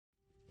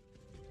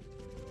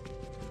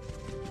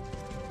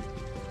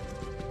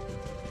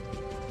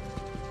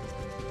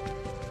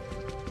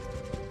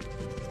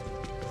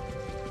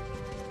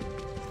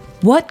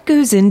What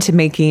goes into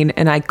making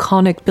an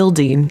iconic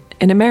building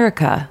in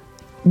America?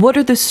 What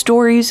are the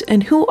stories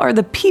and who are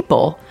the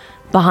people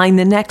behind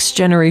the next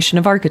generation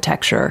of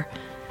architecture?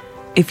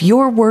 If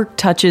your work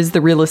touches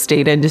the real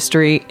estate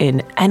industry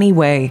in any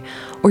way,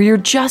 or you're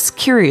just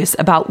curious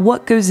about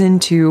what goes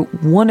into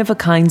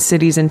one-of-a-kind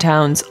cities and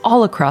towns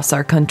all across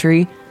our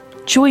country,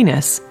 join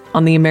us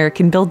on the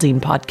American Building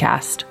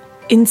Podcast.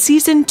 In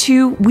Season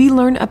 2, we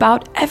learn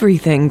about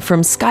everything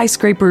from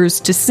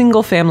skyscrapers to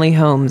single-family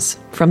homes,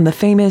 from the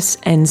famous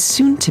and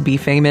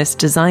soon-to-be-famous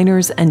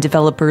designers and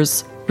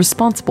developers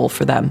responsible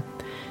for them.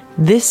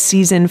 This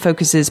season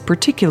focuses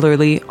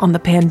particularly on the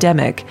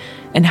pandemic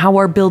and how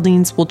our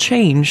buildings will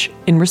change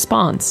in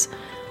response.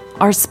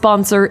 Our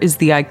sponsor is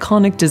the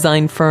iconic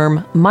design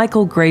firm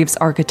Michael Graves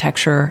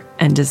Architecture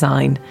and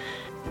Design.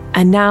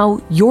 And now,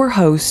 your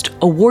host,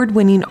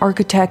 award-winning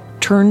architect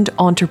turned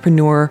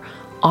entrepreneur,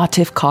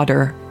 Atif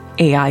Qadir,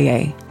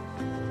 AIA.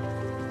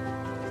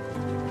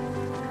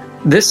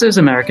 This is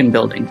American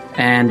Building,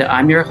 and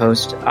I'm your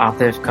host,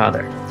 Atif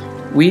Qadir.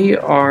 We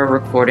are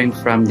recording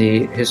from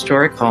the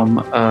historic home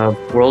of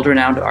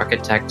world-renowned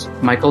architect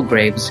Michael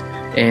Graves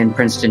in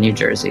Princeton, New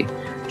Jersey.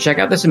 Check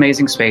out this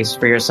amazing space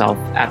for yourself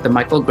at the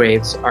Michael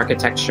Graves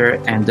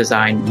Architecture and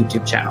Design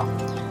YouTube channel.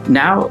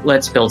 Now,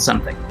 let's build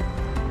something.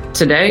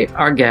 Today,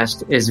 our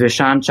guest is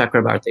Vishaan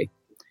Chakrabarti.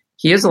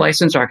 He is a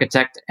licensed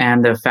architect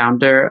and the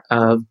founder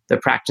of the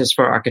Practice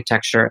for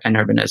Architecture and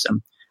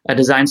Urbanism, a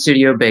design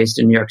studio based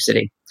in New York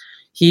City.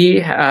 He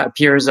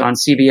appears on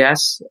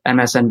CBS,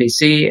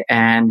 MSNBC,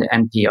 and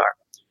NPR.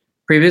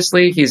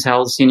 Previously, he's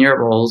held senior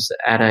roles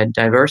at a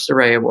diverse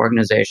array of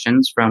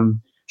organizations, from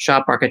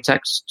shop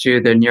architects to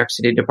the New York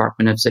City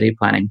Department of City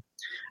Planning.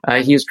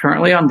 He is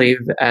currently on leave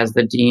as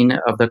the Dean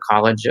of the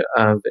College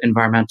of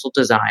Environmental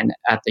Design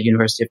at the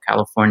University of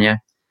California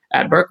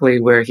at Berkeley,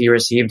 where he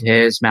received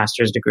his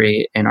master's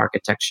degree in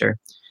architecture.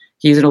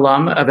 He's an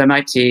alum of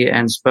MIT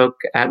and spoke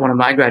at one of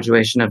my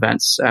graduation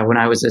events when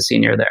I was a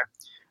senior there.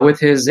 With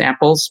his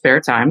ample spare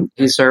time,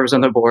 he serves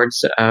on the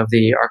boards of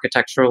the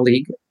Architectural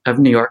League of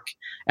New York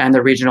and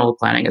the Regional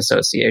Planning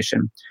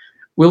Association.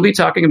 We'll be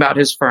talking about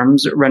his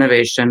firm's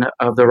renovation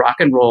of the Rock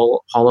and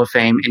Roll Hall of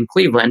Fame in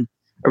Cleveland,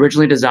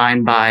 originally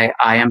designed by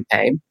I.M.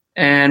 Pei.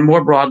 And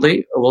more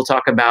broadly, we'll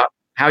talk about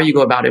how you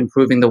go about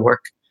improving the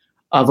work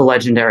of a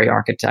legendary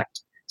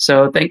architect.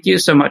 So thank you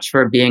so much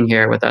for being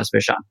here with us,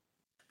 Vishaan.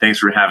 Thanks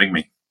for having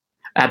me.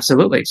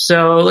 Absolutely.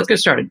 So let's get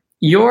started.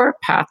 Your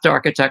path to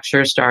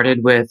architecture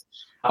started with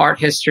art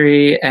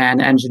history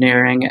and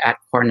engineering at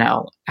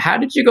Cornell. How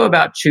did you go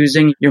about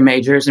choosing your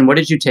majors, and what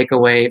did you take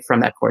away from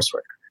that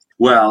coursework?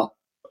 Well,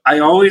 I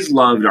always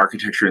loved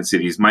architecture in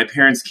cities. My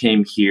parents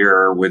came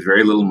here with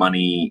very little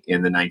money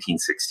in the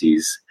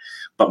 1960s.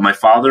 But my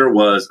father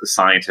was a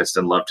scientist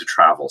and loved to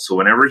travel. So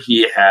whenever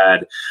he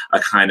had a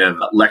kind of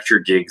lecture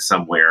gig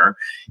somewhere,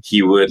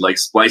 he would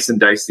splice and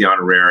dice the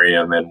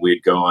honorarium, and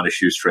we'd go on a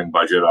shoestring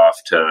budget off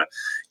to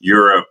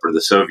Europe or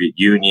the Soviet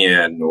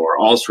Union or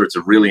all sorts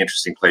of really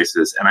interesting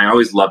places. And I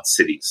always loved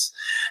cities.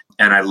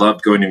 And I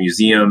loved going to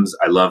museums.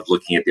 I loved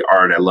looking at the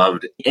art. I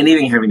loved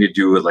anything having to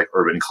do with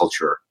urban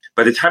culture.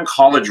 By the time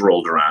college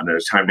rolled around and it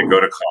was time to go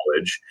to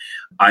college,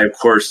 I, of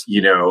course,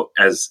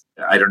 as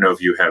I don't know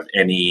if you have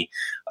any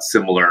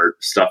similar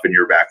stuff in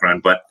your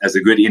background, but as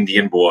a good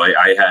Indian boy,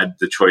 I had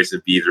the choice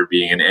of either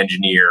being an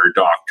engineer,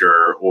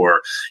 doctor,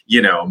 or,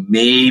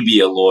 maybe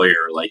a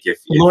lawyer.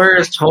 Lawyer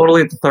is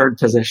totally the third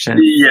position.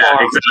 Yeah,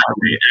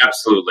 exactly.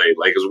 Absolutely.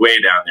 It was way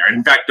down there. And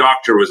in fact,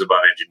 doctor was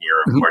above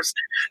engineer, of course.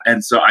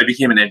 And so I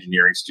became an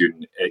engineering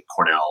student at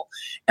Cornell,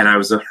 and I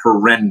was a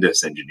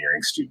horrendous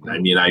engineering student. I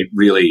mean,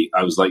 it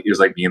was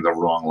like being in the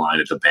wrong line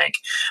at the bank.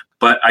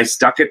 But I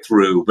stuck it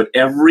through. But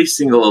every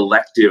single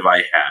elective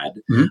I had,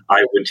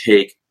 I would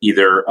take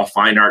either a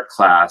fine art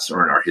class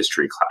or an art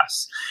history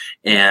class.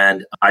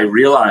 And I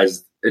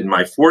realized in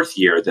my fourth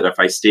year that if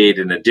I stayed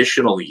an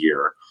additional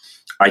year,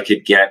 I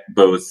could get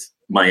both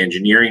my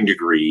engineering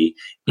degree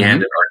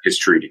and an art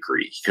history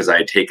degree, because I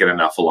had taken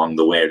enough along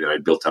the way that I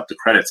built up the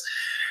credits.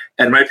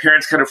 And my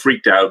parents kind of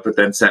freaked out, but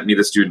then sent me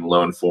the student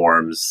loan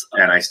forms,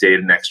 and I stayed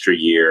an extra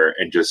year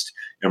and just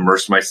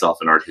immersed myself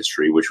in art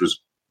history, which was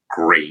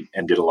great,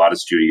 and did a lot of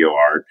studio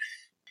art.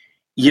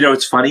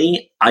 It's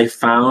funny. I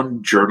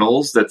found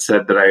journals that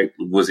said that I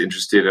was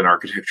interested in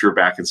architecture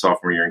back in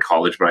sophomore year in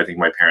college, but I think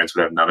my parents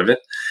would have none of it.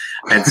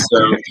 And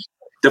so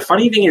the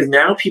funny thing is,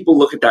 now people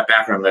look at that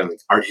background and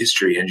art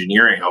history,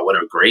 engineering. Oh, what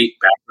a great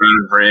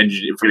background for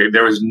engineering.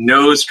 There was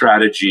no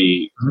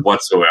strategy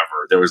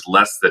whatsoever. There was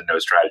less than no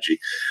strategy.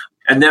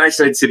 And then I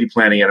studied city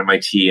planning at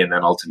MIT, and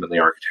then ultimately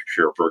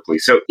architecture at Berkeley.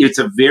 So it's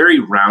a very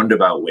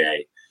roundabout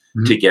way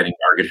to getting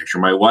architecture.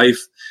 My wife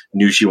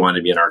knew she wanted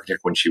to be an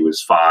architect when she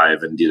was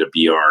 5 and did a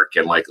B-Arch.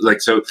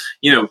 And so,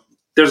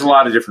 there's a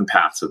lot of different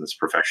paths in this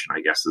profession,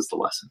 I guess, is the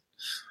lesson.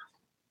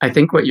 I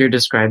think what you're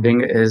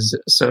describing is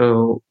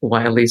so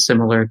wildly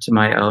similar to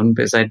my own,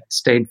 because I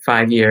stayed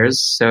 5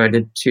 years. So I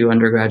did 2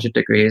 undergraduate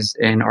degrees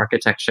in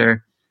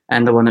architecture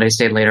And the one that I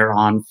stayed later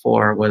on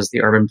for was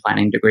the urban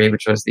planning degree,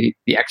 which was the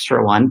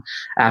extra one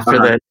after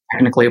the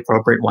technically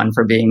appropriate one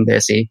for being the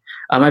ISI.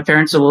 My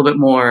parents are a little bit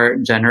more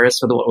generous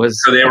with what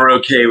was... So they were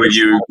okay with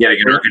you getting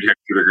an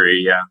architecture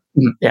degree, yeah.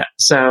 Yeah.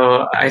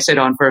 So I stayed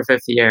on for a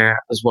 5th year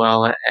as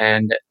well,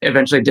 and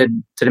eventually did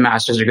a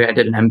master's degree. I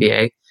did an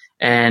MBA.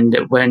 And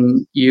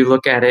when you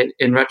look at it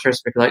in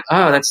retrospect, you're like,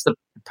 oh, that's the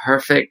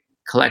perfect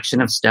collection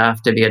of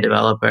stuff to be a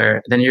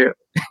developer. Then you're,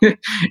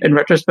 in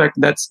retrospect,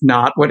 that's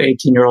not what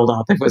 18-year-old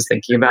Atif was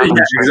thinking about.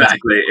 Yeah,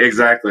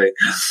 exactly.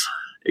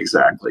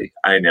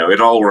 I know. It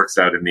all works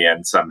out in the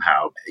end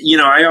somehow.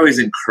 I always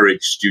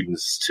encourage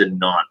students to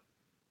not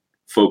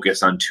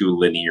focus on too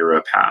linear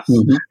a path.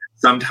 Mm-hmm.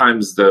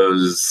 Sometimes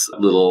those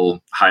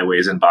little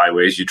highways and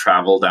byways you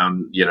travel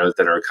down,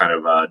 that are kind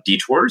of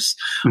detours,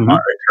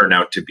 turn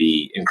out to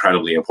be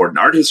incredibly important.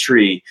 Art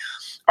history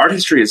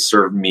has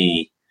served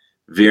me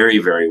very,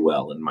 very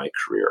well in my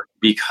career,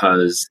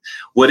 because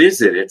what is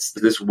it? It's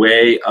this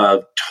way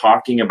of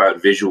talking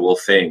about visual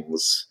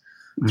things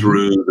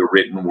through the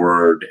written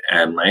word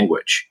and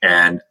language.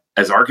 And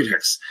as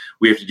architects,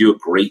 we have to do a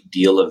great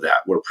deal of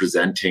that. We're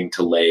presenting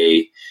to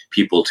lay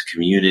people, to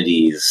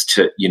communities,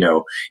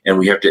 and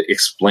we have to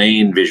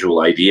explain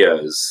visual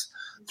ideas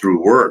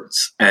through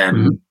words.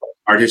 And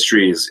art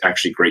history is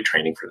actually great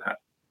training for that.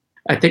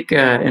 I think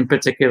in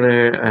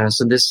particular,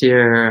 so this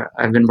year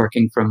I've been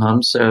working from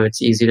home, so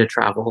it's easy to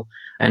travel.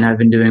 And I've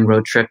been doing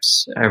road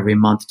trips every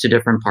month to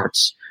different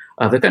parts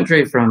of the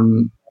country,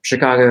 from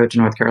Chicago to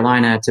North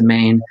Carolina to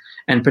Maine.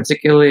 And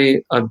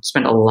particularly, I've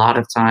spent a lot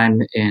of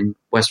time in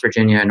West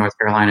Virginia, North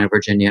Carolina,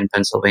 Virginia, and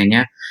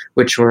Pennsylvania,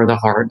 which were the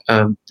heart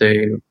of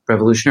the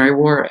Revolutionary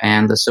War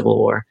and the Civil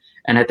War.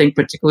 And I think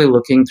particularly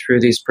looking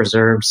through these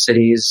preserved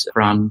cities,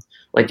 from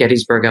like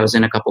Gettysburg, I was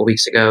in a couple of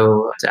weeks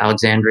ago, to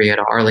Alexandria,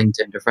 to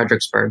Arlington, to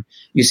Fredericksburg,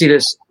 you see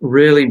this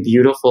really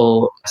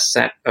beautiful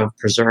set of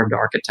preserved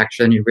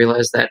architecture, and you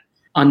realize that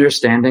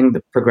understanding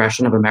the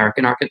progression of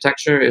American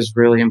architecture is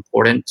really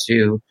important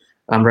to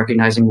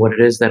recognizing what it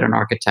is that an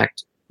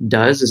architect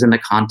does is in the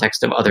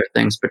context of other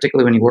things,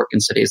 particularly when you work in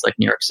cities like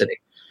New York City.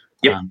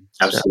 Yeah,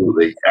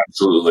 absolutely.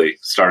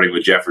 Starting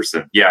with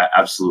Jefferson. Yeah,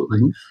 absolutely.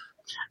 Mm-hmm.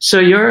 So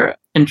your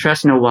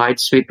interest in a wide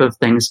sweep of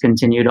things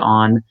continued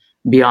on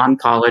beyond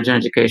college and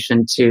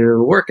education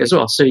to work as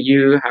well. So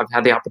you have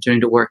had the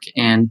opportunity to work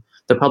in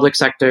the public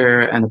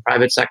sector and the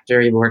private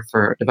sector. You worked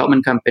for a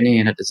development company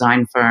and a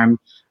design firm,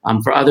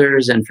 for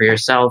others and for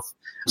yourself.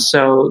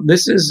 So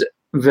this is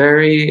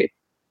very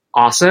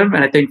awesome,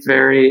 and I think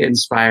very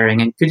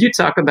inspiring. And could you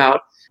talk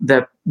about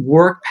the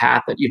work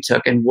path that you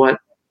took and what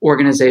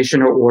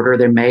organization or order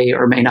there may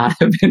or may not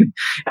have been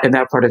in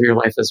that part of your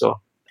life as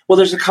well? Well,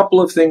 there's a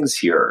couple of things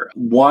here.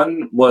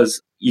 One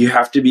was you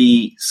have to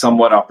be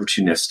somewhat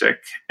opportunistic.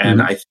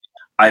 And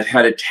I've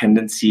had a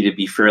tendency to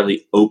be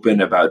fairly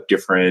open about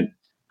different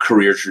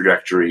career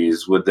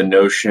trajectories, with the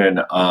notion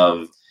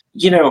of,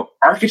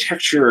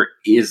 architecture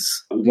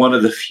is one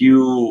of the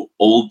few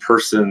old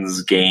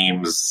person's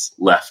games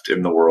left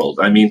in the world.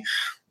 I mean,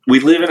 we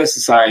live in a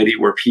society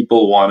where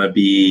people want to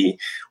be,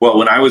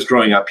 when I was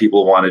growing up,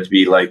 people wanted to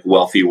be like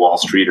wealthy Wall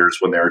Streeters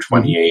when they were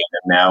 28. And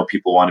now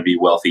people want to be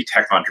wealthy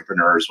tech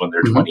entrepreneurs when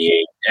they're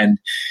 28. And,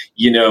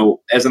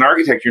 as an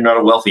architect, you're not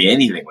a wealthy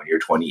anything when you're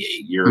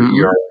 28. You're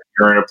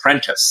an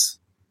apprentice,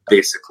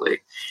 basically.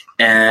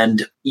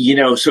 And,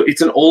 so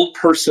it's an old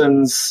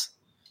person's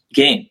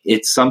game.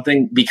 It's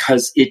something,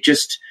 because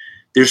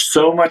there's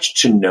so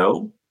much to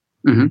know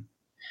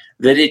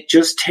that it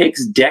just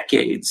takes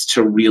decades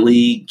to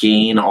really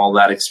gain all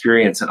that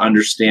experience and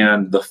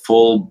understand the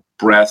full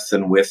breadth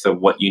and width of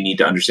what you need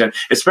to understand,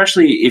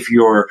 especially if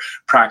you're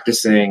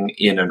practicing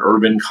in an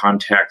urban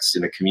context,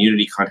 in a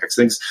community context,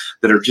 things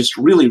that are just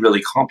really,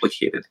 really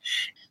complicated.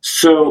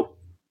 So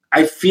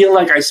I feel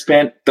like I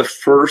spent the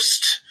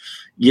first,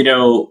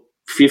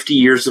 50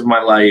 years of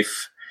my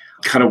life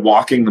kind of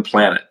walking the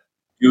planet,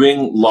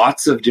 doing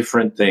lots of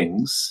different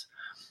things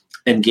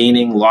and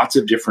gaining lots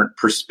of different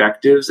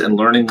perspectives and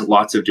learning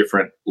lots of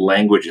different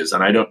languages.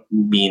 And I don't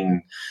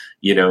mean,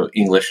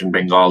 English and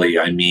Bengali.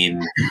 I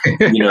mean,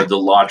 the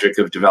logic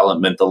of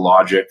development, the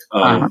logic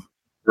of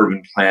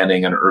urban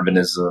planning and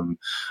urbanism,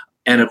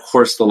 and of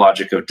course, the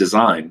logic of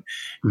design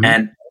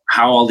and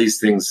how all these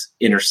things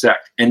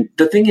intersect. And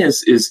the thing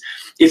is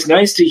it's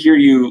nice to hear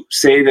you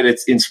say that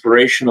it's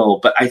inspirational,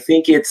 but I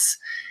think it's,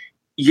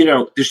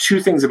 there's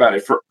two things about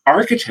it. For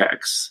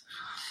architects,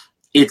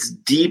 it's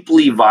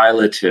deeply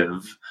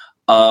violative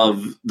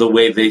of the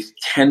way they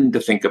tend to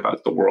think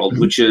about the world,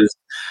 which is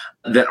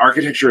that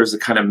architecture is a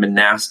kind of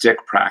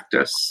monastic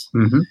practice,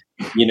 and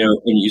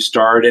you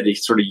start at a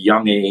sort of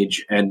young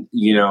age, and,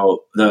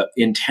 the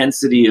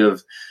intensity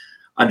of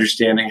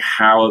understanding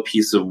how a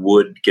piece of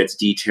wood gets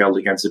detailed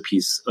against a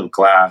piece of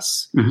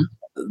glass,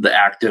 the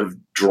act of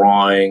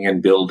drawing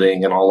and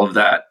building and all of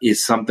that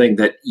is something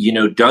that,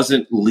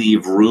 doesn't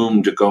leave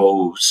room to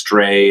go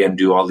stray and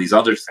do all these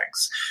other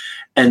things.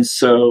 And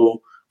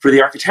so for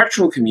the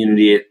architectural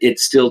community, it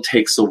still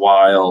takes a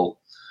while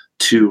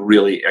to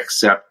really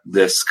accept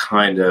this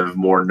kind of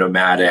more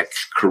nomadic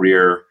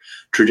career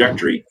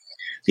trajectory.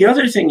 The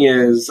other thing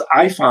is,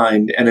 I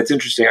find, and it's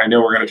interesting, I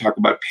know we're going to talk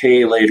about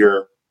pay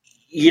later,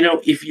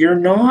 if you're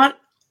not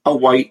a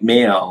white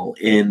male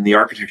in the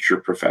architecture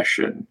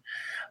profession,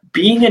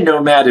 being a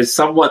nomad is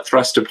somewhat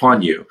thrust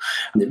upon you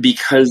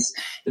because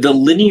the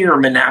linear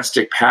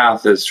monastic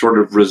path is sort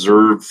of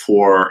reserved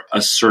for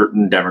a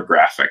certain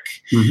demographic.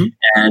 Mm-hmm.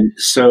 And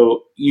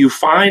so you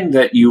find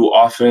that you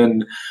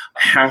often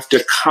have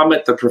to come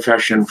at the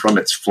profession from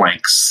its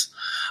flanks.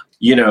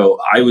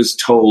 I was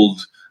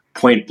told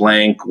point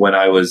blank when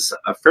I was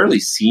a fairly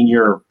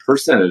senior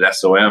person at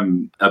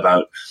SOM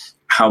about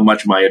how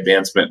much my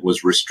advancement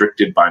was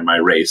restricted by my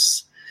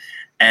race.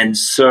 And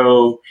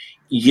so,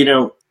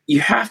 you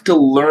have to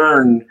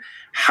learn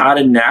how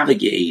to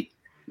navigate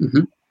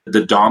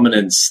the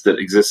dominance that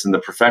exists in the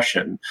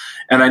profession.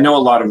 And I know a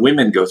lot of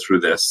women go through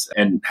this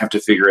and have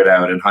to figure it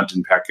out and hunt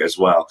and peck as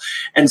well.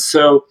 And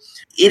so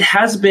it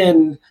has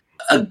been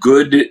a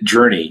good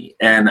journey.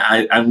 And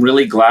I'm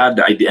really glad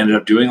I ended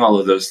up doing all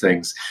of those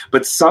things.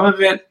 But some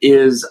of it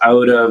is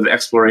out of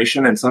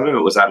exploration and some of it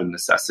was out of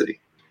necessity.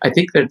 I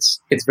think it's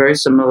very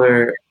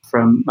similar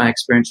from my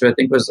experience. I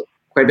think it was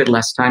quite a bit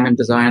less time in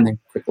design and then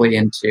quickly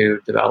into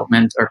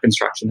development or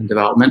construction and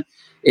development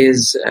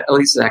is, at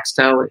least at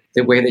Extel,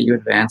 the way that you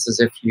advance is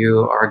if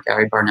you are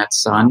Gary Barnett's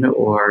son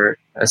or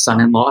a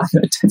son-in-law.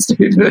 That tends to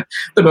be the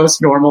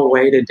most normal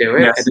way to do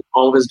it. Yes. And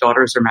all of his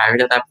daughters are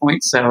married at that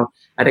point. So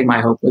I think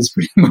my hope was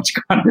pretty much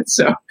gone.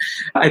 So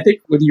I think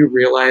when you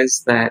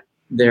realize that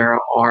there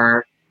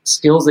are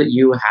skills that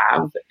you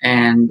have,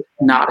 and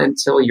not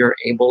until you're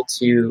able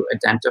to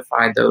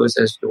identify those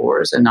as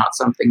yours and not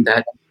something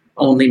that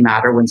only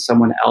matter when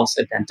someone else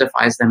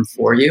identifies them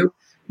for you,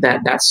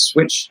 that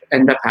switch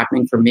ended up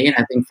happening for me and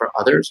I think for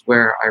others,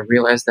 where I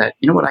realized that,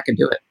 I could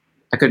do it.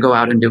 I could go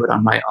out and do it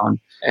on my own.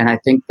 And I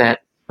think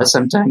that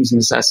sometimes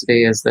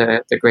necessity is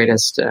the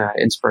greatest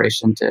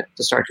inspiration to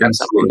start doing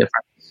something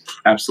different.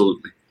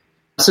 Absolutely.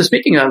 So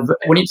speaking of,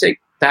 when you take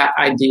that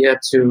idea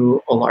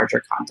to a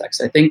larger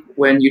context, I think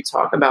when you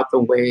talk about the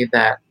way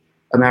that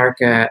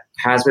America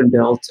has been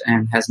built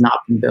and has not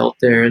been built,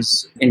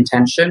 there's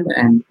intention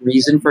and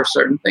reason for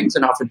certain things,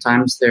 and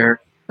oftentimes they're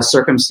a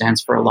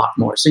circumstance for a lot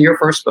more. So your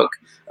first book,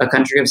 A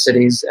Country of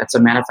Cities, it's a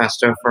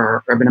manifesto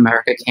for urban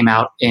America, came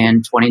out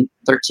in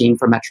 2013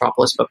 from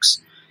Metropolis Books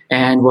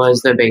and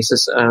was the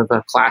basis of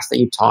a class that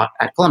you taught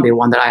at Columbia,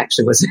 one that I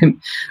actually was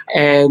in.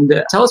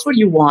 And tell us what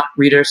you want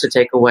readers to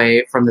take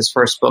away from this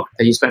first book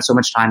that you spent so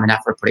much time and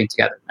effort putting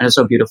together, and it's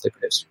so beautifully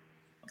produced.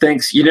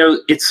 Thanks.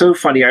 It's so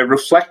funny. I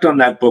reflect on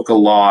that book a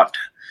lot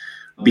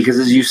because,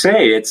 as you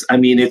say, it's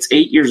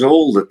 8 years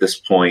old at this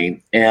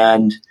point.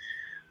 And,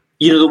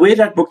 the way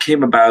that book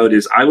came about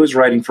is I was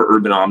writing for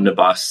Urban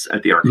Omnibus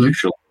at the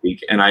Architectural League,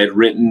 and I had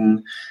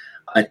written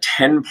a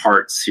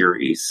 10-part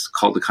series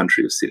called The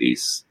Country of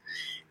Cities.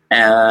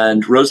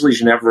 And Rosalie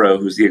Ginevra,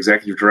 who's the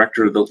executive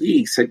director of the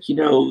league, said,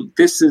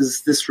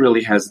 this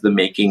really has the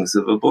makings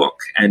of a book.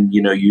 And,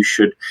 you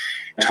should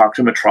talk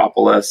to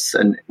Metropolis.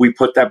 And we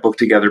put that book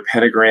together.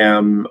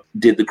 Pentagram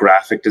did the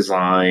graphic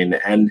design.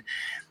 And,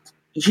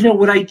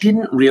 what I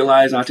didn't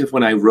realize, Atif,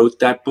 when I wrote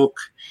that book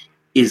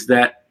is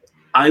that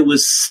I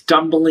was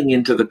stumbling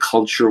into the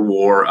culture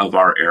war of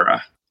our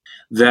era.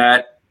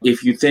 That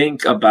if you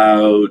think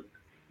about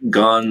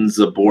guns,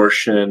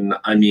 abortion,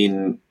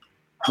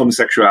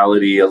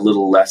 homosexuality, a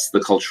little less the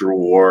cultural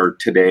war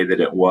today than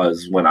it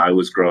was when I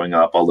was growing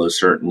up, although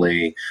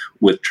certainly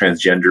with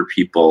transgender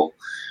people.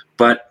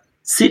 But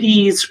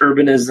cities,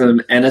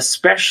 urbanism, and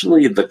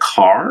especially the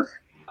car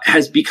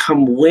has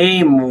become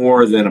way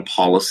more than a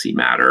policy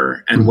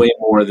matter and way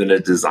more than a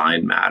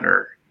design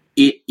matter.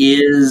 It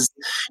is,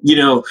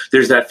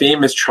 there's that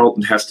famous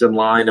Charlton Heston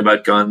line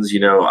about guns,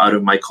 out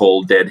of my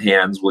cold, dead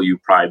hands, will you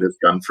pry this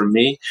gun from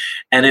me?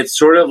 And it's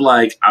sort of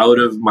like, out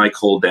of my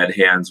cold, dead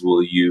hands,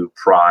 will you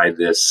pry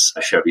this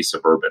Chevy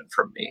Suburban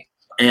from me?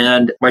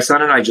 And my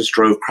son and I just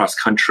drove cross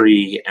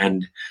country,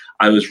 and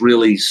I was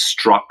really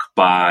struck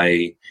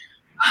by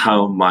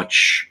how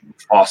much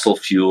fossil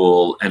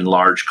fuel and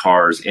large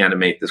cars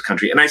animate this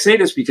country. And I say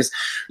this because,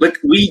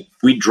 we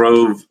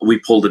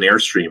pulled an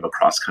Airstream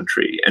across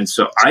country. And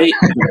so I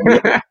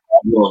have a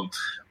problem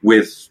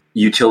with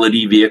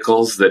utility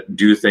vehicles that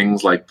do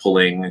things like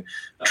pulling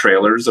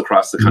trailers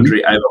across the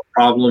country. I have a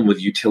problem with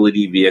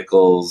utility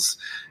vehicles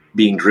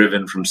being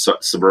driven from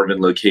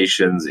suburban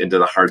locations into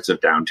the hearts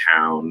of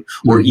downtown,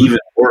 or even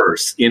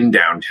worse, in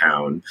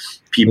downtown,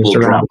 people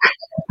drop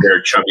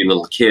their chubby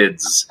little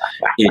kids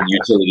in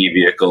utility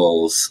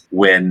vehicles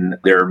when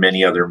there are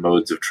many other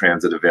modes of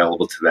transit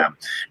available to them.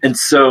 And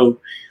so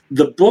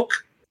the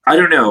book, I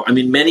don't know,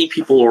 many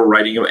people were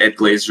writing, Ed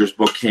Glazer's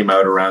book came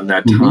out around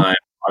that time.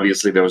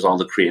 Obviously, there was all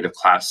the creative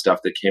class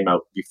stuff that came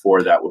out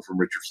before that from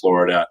Richard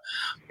Florida.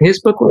 His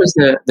book was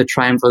the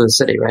Triumph of the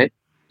City, right?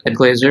 Ed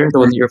Glazer, the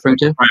one that you're referring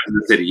to? Triumph of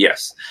the City,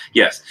 yes.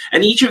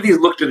 And each of these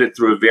looked at it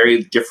through a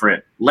very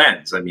different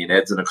lens.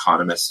 Ed's an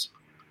economist,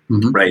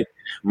 right?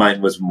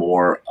 Mine was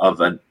more of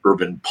an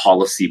urban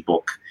policy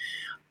book.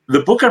 The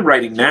book I'm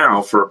writing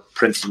now for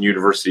Princeton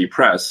University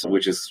Press,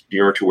 which is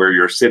near to where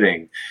you're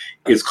sitting,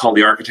 is called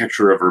The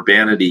Architecture of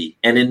Urbanity.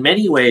 And in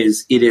many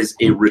ways, it is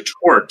a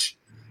retort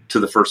to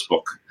the first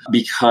book,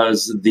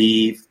 because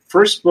the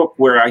first book,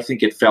 where I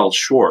think it fell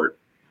short,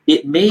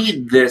 it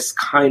made this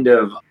kind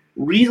of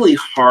really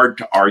hard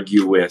to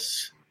argue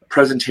with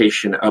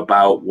presentation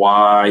about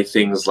why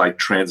things like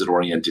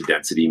transit-oriented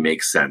density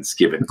make sense,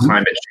 given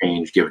climate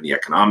change, given the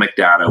economic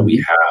data we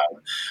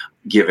have,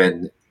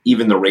 given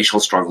even the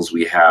racial struggles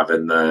we have,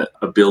 and the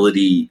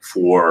ability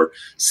for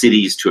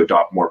cities to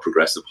adopt more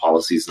progressive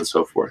policies and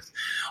so forth.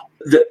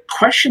 The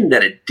question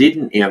that it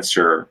didn't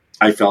answer,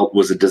 I felt,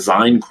 was a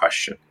design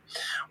question,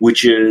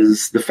 which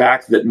is the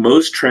fact that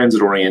most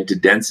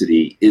transit-oriented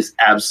density is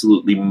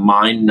absolutely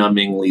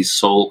mind-numbingly,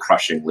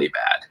 soul-crushingly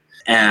bad,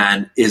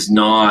 and is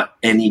not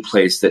any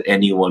place that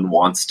anyone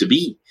wants to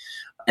be.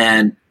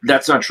 And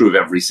that's not true of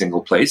every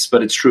single place,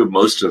 but it's true of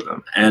most of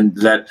them. And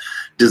that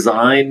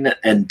design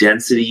and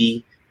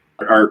density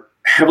are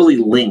heavily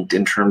linked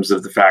in terms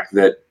of the fact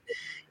that,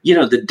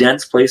 the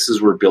dense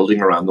places we're building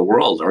around the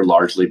world are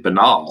largely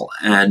banal.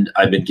 And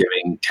I've been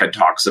giving TED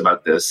Talks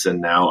about this,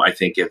 and now I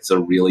think it's a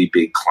really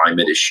big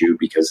climate issue,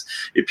 because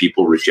if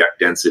people reject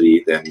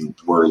density, then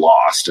we're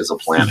lost as a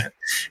planet.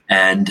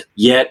 And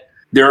yet,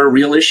 there are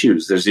real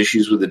issues. There's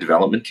issues with the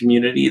development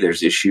community.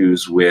 There's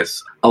issues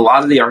with a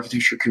lot of the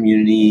architecture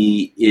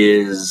community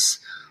is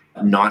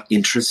not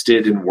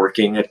interested in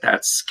working at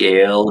that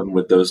scale and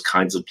with those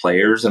kinds of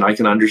players. And I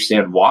can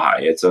understand why.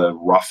 It's a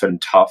rough and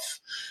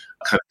tough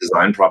kind of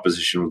design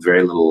proposition with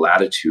very little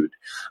latitude.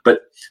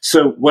 But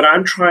so what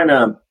I'm trying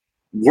to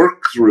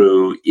work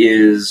through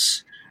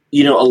is,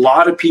 a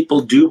lot of people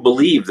do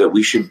believe that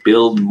we should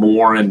build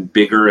more and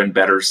bigger and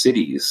better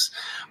cities.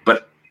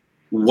 But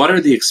what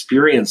are the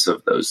experience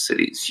of those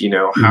cities?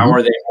 How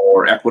are they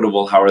more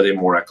equitable? How are they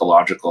more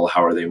ecological?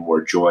 How are they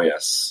more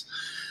joyous?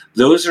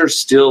 Those are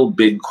still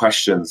big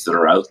questions that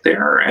are out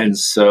there. And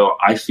so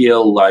I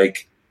feel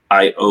like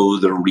I owe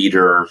the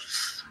reader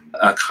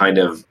a kind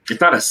of, if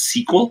not a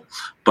sequel,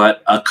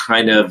 but a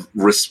kind of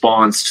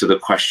response to the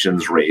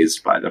questions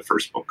raised by the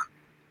first book.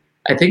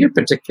 I think in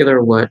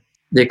particular what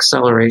the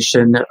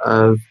acceleration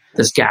of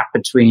this gap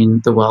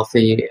between the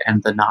wealthy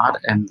and the not,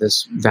 and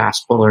this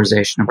vast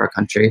polarization of our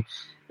country,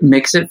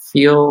 makes it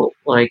feel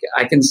like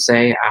I can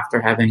say,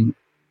 after having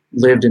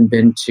lived and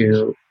been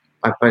to,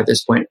 by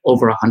this point,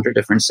 over 100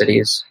 different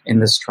cities in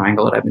this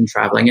triangle that I've been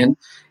traveling in,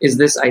 is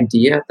this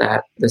idea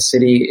that the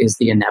city is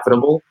the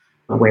inevitable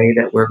way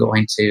that we're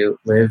going to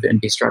live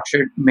and be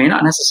structured may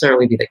not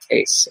necessarily be the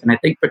case. And I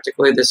think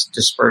particularly this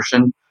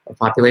dispersion of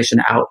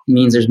population out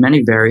means there's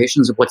many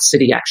variations of what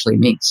city actually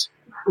means.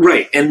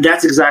 Right. And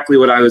that's exactly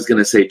what I was going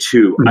to say,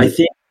 too. I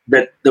think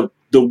that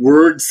the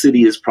word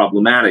city is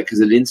problematic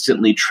because it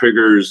instantly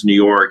triggers New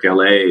York,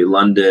 LA,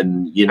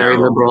 London, Very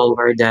liberal,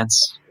 very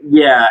dense.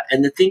 Yeah.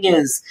 And the thing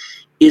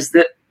is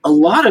that a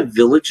lot of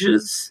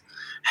villages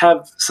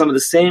have some of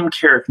the same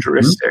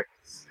characteristics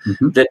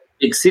that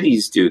big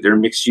cities do. They're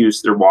mixed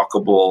use, they're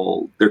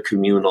walkable, they're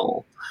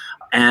communal.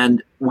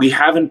 And we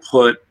haven't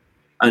put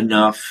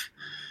enough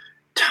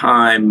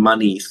time,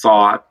 money,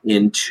 thought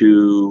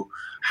into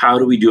how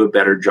do we do a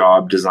better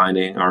job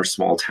designing our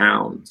small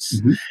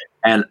towns.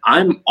 And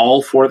I'm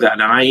all for that.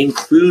 And I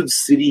include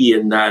city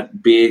in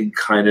that big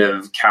kind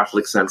of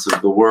Catholic sense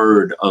of the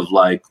word, of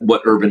like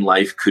what urban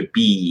life could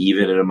be,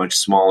 even at a much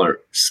smaller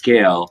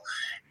scale.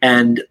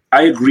 And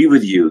I agree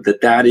with you that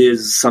that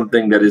is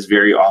something that is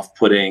very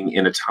off-putting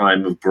in a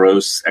time of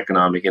gross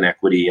economic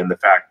inequity, and the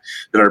fact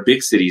that our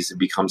big cities have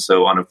become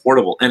so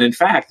unaffordable. And in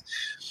fact,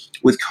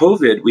 with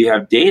COVID, we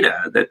have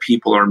data that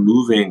people are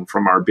moving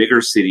from our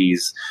bigger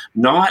cities,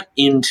 not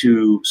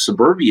into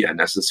suburbia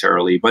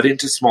necessarily, but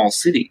into small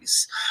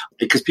cities,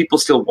 because people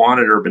still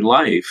wanted urban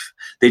life.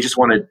 They just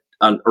wanted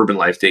an urban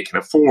life they can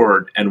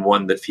afford, and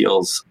one that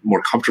feels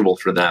more comfortable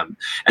for them.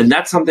 And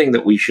that's something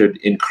that we should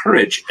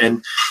encourage.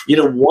 And,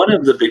 one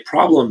of the big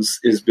problems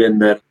has been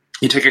that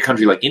you take a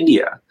country like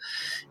India,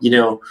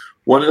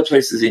 one of the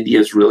places India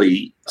has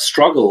really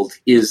struggled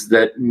is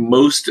that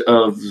most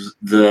of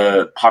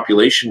the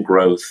population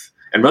growth,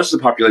 and most of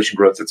the population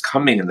growth that's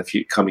coming in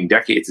the coming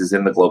decades, is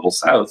in the global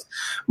south.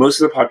 Most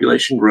of the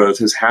population growth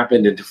has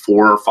happened into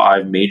 4 or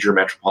 5 major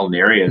metropolitan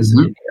areas in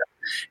India.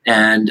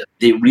 And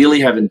they really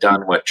haven't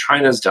done what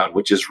China's done,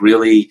 which is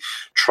really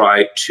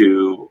try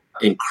to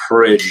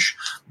encourage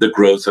the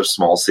growth of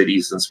small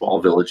cities and small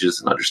villages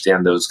and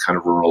understand those kind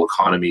of rural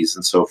economies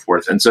and so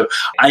forth. And so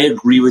I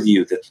agree with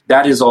you that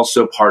that is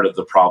also part of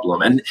the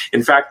problem. And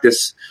in fact,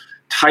 this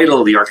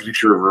title, The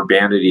Architecture of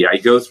Urbanity, I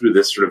go through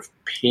this sort of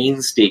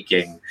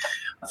painstaking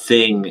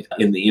thing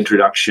in the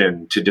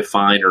introduction to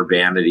define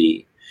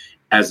urbanity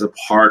as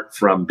apart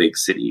from big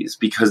cities,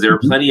 because there are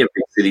plenty of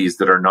big cities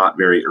that are not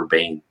very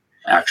urbane.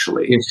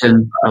 Actually,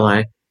 Houston,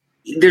 LA.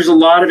 There's a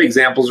lot of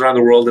examples around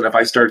the world, and if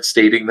I start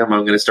stating them,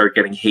 I'm going to start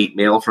getting hate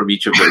mail from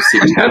each of those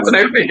cities. That's what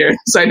I figured,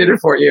 so I did it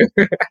for you.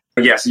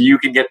 Yes, you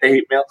can get the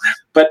hate mail.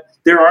 But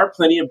there are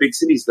plenty of big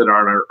cities that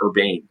aren't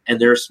urbane, and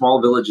there are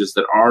small villages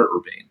that are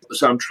urbane.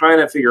 So I'm trying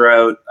to figure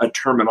out a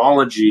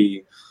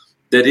terminology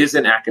that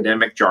isn't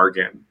academic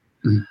jargon,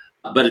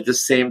 but at the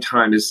same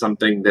time is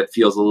something that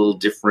feels a little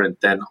different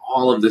than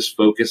all of this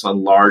focus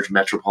on large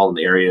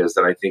metropolitan areas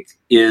that I think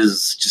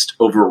is just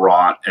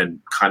overwrought and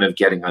kind of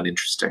getting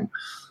uninteresting.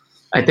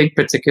 I think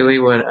particularly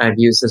what I've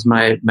used as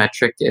my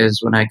metric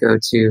is when I go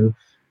to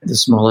the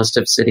smallest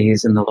of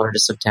cities and the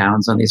largest of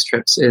towns on these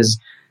trips is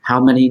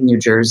how many New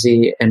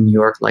Jersey and New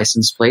York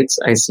license plates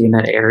I see in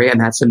that area. And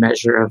that's a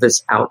measure of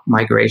this out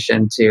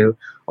migration to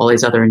all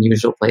these other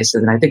unusual places.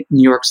 And I think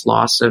New York's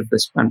loss of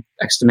this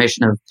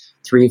estimation of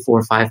 3,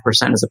 4,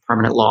 5% as a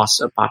permanent loss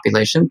of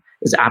population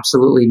is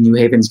absolutely New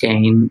Haven's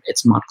gain.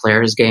 It's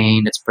Montclair's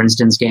gain. It's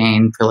Princeton's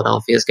gain,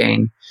 Philadelphia's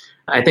gain.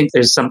 I think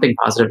there's something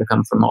positive to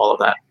come from all of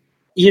that.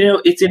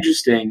 It's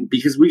interesting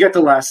because we got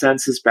the last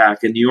census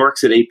back and New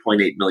York's at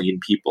 8.8 million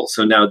people.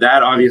 So now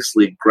that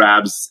obviously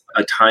grabs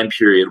a time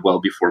period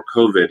well before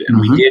COVID, and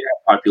we did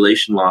have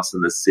population loss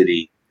in the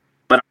city.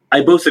 But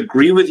I both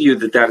agree with you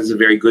that that is a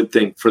very good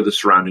thing for the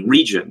surrounding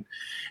region.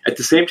 At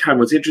the same time,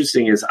 what's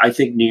interesting is I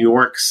think New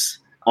York's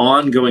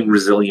ongoing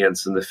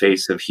resilience in the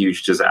face of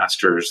huge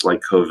disasters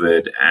like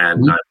COVID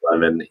and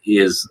 9/11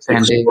 is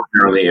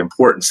extraordinarily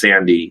important,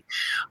 Sandy,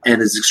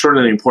 and is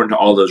extraordinarily important to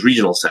all those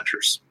regional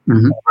centers,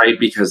 right?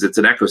 Because it's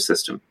an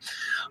ecosystem.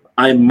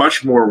 I'm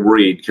much more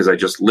worried because I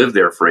just lived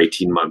there for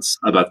 18 months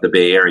about the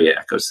Bay Area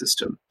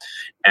ecosystem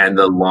and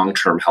the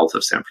long-term health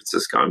of San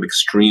Francisco. I'm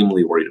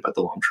extremely worried about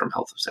the long-term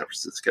health of San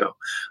Francisco.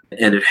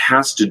 And it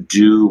has to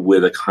do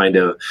with a kind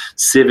of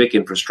civic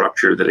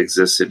infrastructure that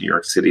exists in New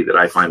York City that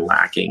I find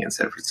lacking in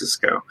San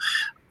Francisco.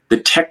 The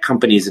tech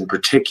companies in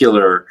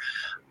particular,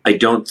 I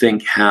don't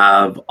think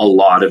have a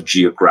lot of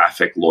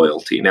geographic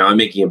loyalty. Now, I'm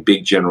making a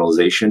big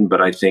generalization,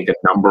 but I think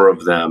a number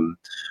of them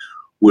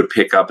would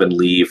pick up and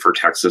leave for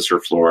Texas or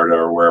Florida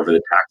or wherever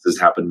the taxes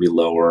happen to be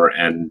lower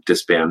and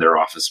disband their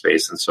office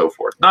space and so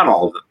forth. Not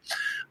all of them,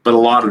 but a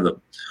lot of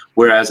them.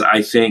 Whereas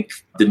I think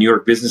the New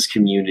York business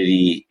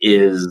community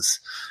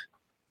is,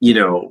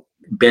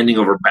 bending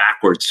over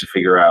backwards to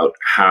figure out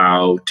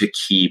how to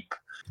keep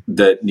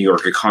the New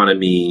York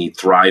economy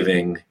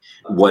thriving,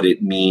 what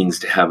it means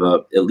to have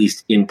a, at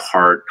least in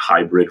part,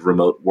 hybrid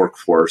remote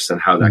workforce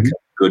and how that can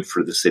be good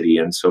for the city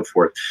and so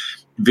forth.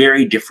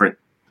 Very different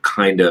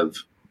kind of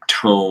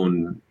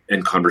tone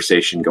and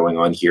conversation going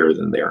on here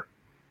than there.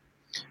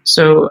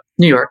 So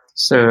New York,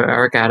 so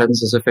Eric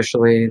Adams is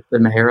officially the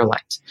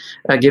mayor-elect.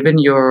 Given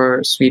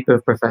your sweep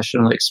of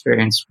professional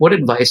experience, what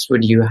advice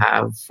would you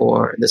have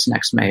for this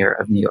next mayor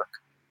of New York?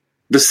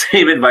 The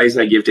same advice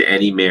I give to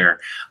any mayor: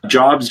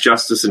 jobs,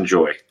 justice, and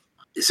joy.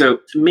 So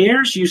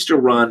mayors used to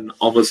run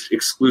almost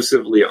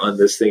exclusively on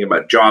this thing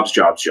about jobs,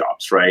 jobs,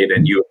 jobs, right?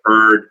 And you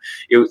heard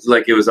it was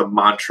like it was a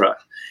mantra.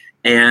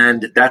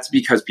 And that's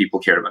because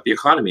people cared about the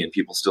economy, and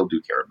people still do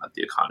care about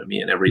the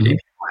economy, and every day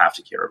people have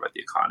to care about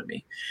the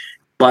economy.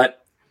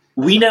 But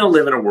we now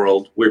live in a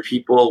world where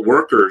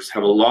workers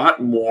have a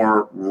lot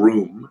more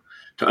room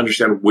to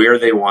understand where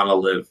they want to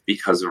live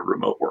because of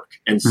remote work.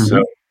 And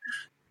so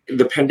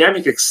the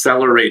pandemic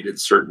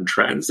accelerated certain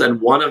trends.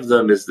 And one of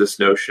them is this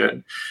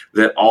notion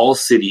that all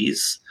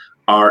cities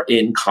are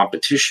in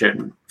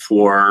competition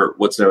for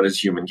what's known as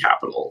human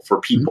capital, for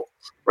people.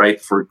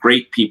 Right? For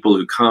great people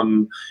who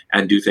come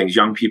and do things,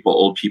 young people,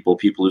 old people,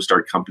 people who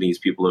start companies,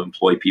 people who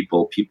employ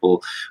people,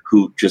 people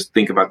who just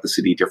think about the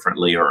city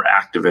differently, or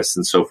activists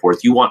and so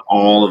forth. You want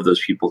all of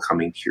those people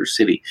coming to your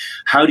city.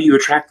 How do you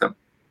attract them?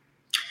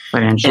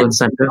 Financial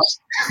incentives?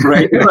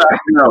 Right?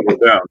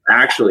 No.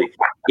 Actually,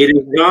 it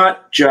is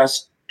not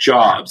just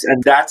jobs.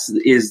 And that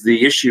is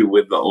the issue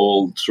with the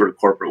old sort of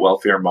corporate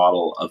welfare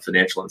model of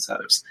financial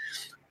incentives.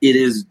 It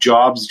is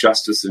jobs,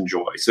 justice, and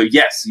joy. So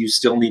yes, you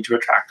still need to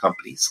attract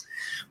companies,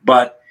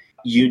 but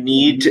you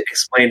need to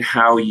explain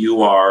how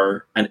you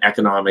are an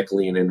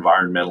economically and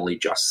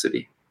environmentally just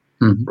city,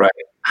 right?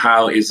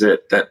 How is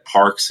it that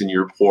parks in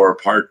your poor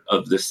part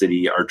of the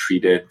city are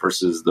treated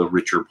versus the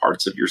richer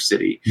parts of your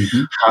city?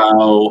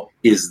 How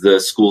is the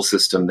school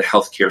system, the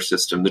healthcare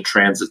system, the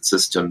transit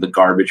system, the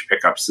garbage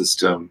pickup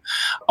system,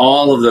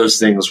 all of those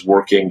things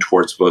working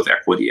towards both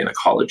equity and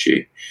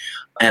ecology?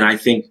 And I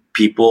think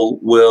people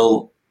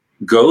will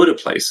go to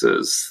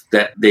places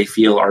that they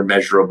feel are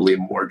measurably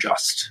more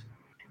just.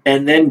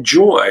 And then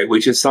joy,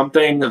 which is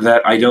something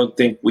that I don't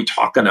think we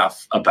talk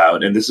enough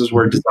about. And this is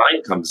where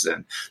design comes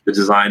in. The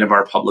design of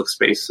our public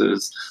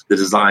spaces, the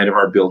design of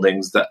our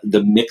buildings,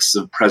 the mix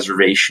of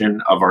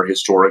preservation of our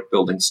historic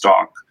building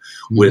stock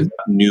with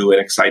new and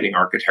exciting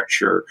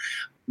architecture,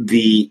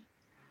 the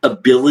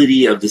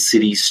ability of the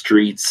city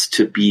streets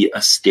to be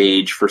a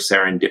stage for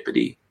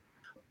serendipity.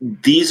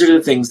 These are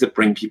the things that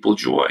bring people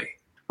joy.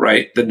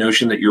 Right? The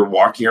notion that you're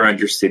walking around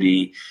your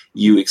city,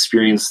 you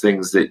experience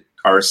things that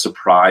are a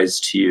surprise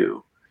to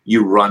you.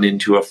 You run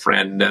into a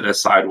friend at a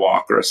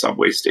sidewalk or a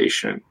subway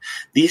station.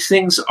 These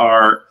things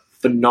are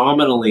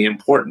phenomenally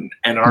important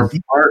and are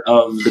part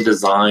of the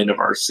design of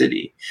our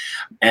city.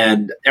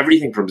 And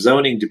everything from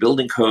zoning to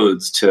building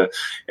codes to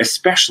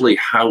especially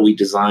how we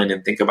design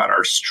and think about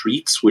our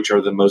streets, which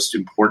are the most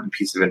important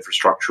piece of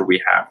infrastructure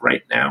we have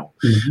right now.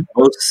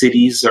 Most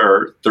cities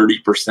are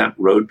 30%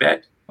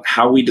 roadbed.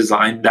 How we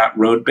design that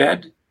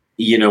roadbed,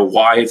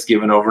 why it's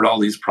given over to all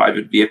these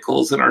private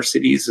vehicles in our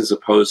cities as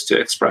opposed to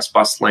express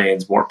bus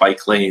lanes, more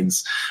bike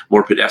lanes,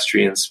 more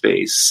pedestrian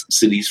space,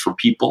 cities for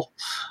people.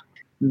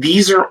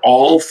 These are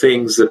all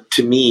things that,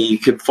 to me,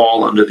 could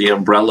fall under the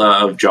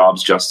umbrella of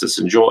jobs, justice,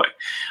 and joy.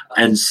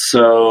 And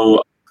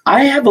so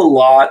I have a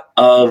lot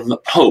of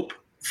hope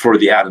for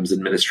the Adams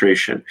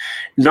administration.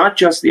 Not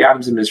just the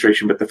Adams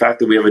administration, but the fact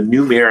that we have a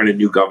new mayor and a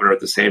new governor at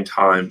the same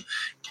time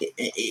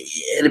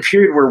in a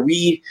period where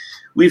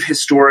we've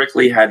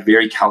historically had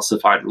very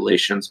calcified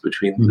relations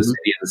between the city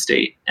and the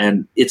state.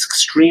 And it's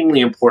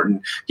extremely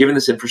important, given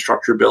this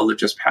infrastructure bill that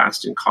just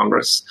passed in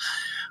Congress.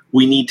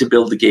 We need to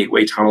build the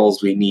gateway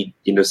tunnels. We need,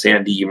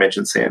 Sandy, you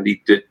mentioned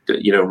Sandy,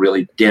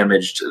 really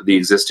damaged the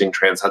existing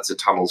Trans-Hudson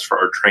tunnels for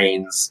our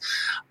trains.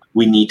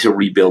 We need to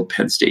rebuild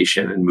Penn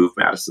Station and move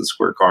Madison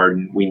Square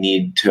Garden. We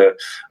need to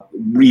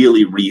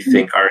really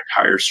rethink our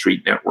entire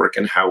street network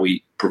and how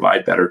we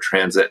provide better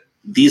transit.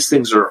 These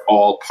things are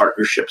all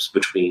partnerships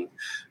between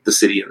the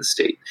city and the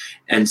state.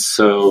 And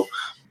so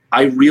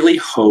I really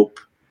hope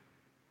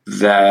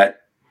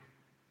that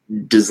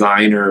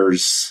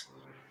designers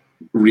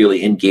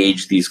really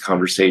engage these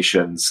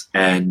conversations.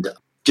 And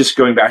just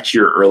going back to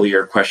your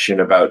earlier question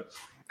about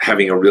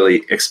having a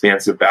really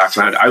expansive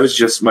background,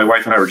 my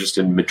wife and I were just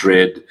in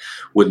Madrid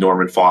with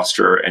Norman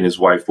Foster and his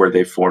wife, where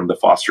they formed the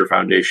Foster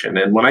Foundation.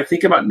 And when I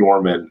think about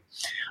Norman,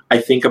 I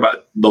think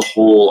about the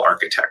whole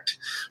architect,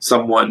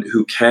 someone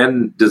who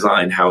can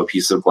design how a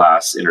piece of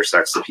glass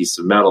intersects a piece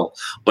of metal,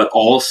 but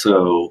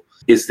also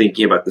is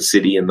thinking about the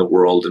city and the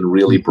world in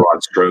really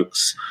broad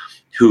strokes,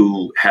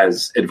 who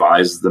has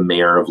advised the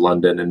mayor of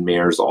London and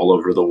mayors all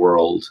over the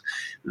world.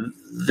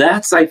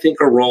 That's, I think,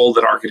 a role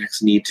that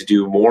architects need to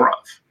do more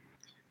of.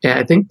 Yeah,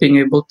 I think being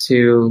able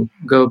to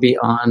go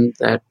beyond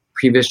that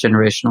previous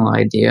generational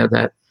idea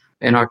that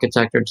an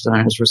architect or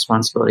designer's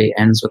responsibility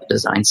ends with a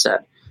design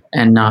set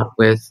and not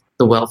with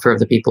the welfare of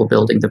the people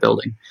building the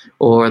building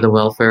or the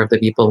welfare of the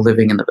people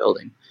living in the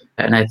building.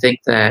 And I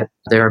think that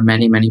there are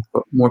many, many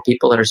more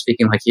people that are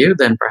speaking like you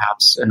than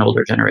perhaps an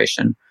older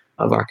generation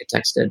of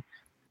architects did.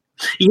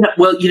 Yeah,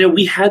 well,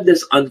 we had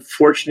this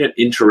unfortunate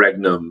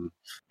interregnum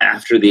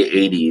after the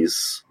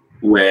 80s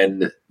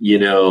when,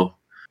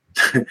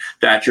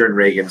 Thatcher and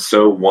Reagan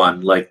so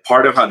won. Like,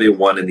 part of how they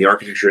won in the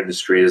architecture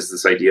industry is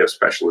this idea of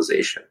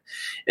specialization.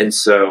 And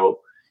so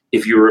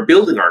if you were a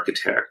building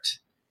architect,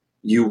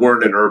 you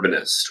weren't an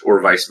urbanist,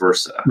 or vice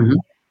versa, in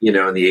the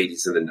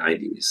 80s and the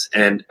 90s.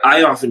 And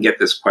I often get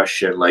this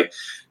question, like,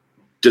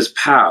 does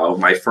POW,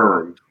 my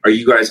firm, are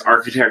you guys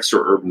architects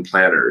or urban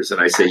planners?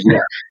 And I say, yeah.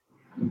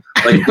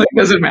 Like, it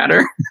doesn't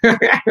matter. When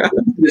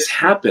did this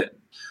happen?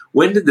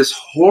 When did this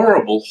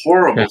horrible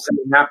thing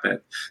happen?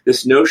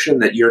 This notion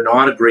that you're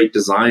not a great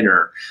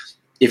designer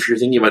if you're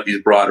thinking about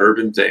these broad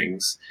urban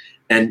things,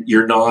 and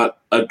you're not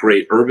a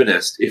great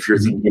urbanist if you're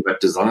thinking about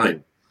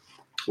design.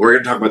 We're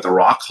going to talk about the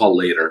Rock Hall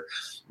later.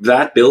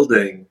 That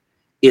building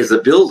is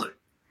a building,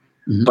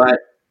 but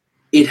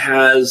it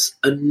has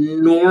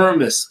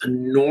enormous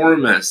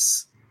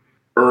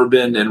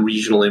urban and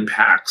regional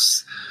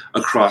impacts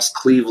across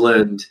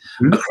Cleveland,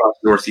 across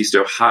Northeast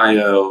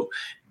Ohio,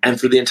 and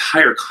for the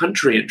entire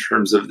country in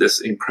terms of this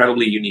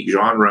incredibly unique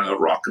genre of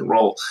rock and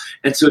roll.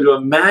 And so to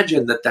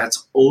imagine that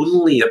that's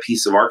only a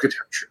piece of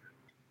architecture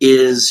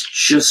is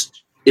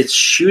just, it's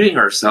shooting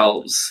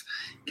ourselves.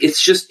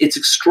 It's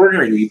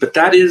extraordinary to me, but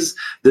that is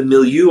the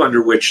milieu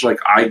under which, like,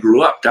 I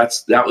grew up.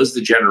 That was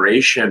the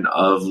generation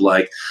of,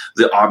 like,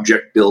 the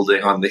object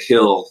building on the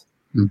hill,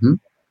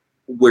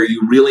 where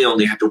you really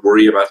only had to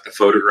worry about the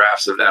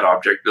photographs of that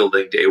object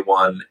building day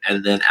one.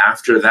 And then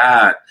after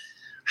that,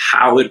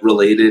 how it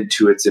related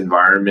to its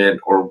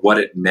environment or what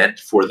it meant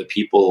for the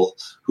people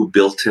who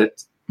built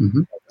it,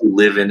 who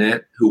live in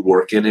it, who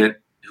work in it,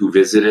 who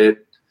visit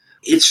it.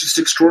 It's just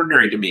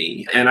extraordinary to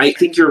me. And I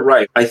think you're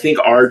right. I think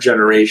our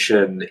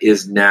generation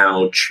is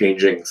now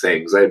changing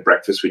things. I had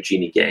breakfast with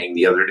Jeannie Gang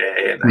the other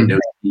day, and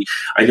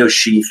I know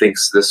she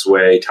thinks this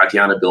way.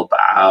 Tatiana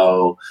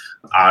Bilbao,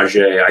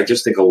 Ajay. I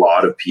just think a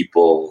lot of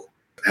people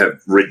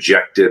have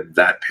rejected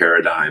that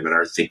paradigm and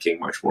are thinking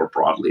much more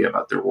broadly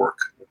about their work.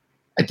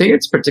 I think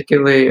it's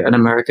particularly an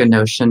American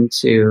notion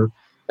to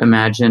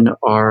imagine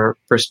our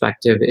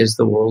perspective is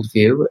the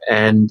worldview.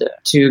 And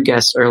two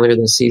guests earlier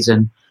this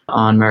season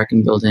on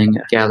American Building,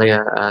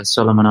 Galia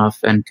Solomonov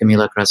and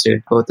Camila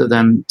Krasu, both of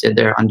them did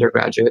their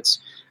undergraduates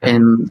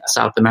in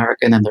South America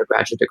and then their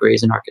graduate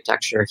degrees in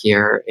architecture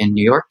here in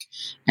New York.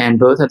 And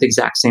both had the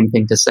exact same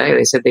thing to say.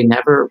 They said they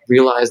never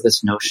realized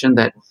this notion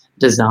that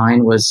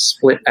design was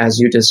split as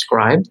you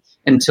described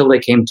until they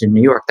came to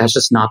New York. That's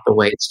just not the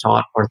way it's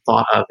taught or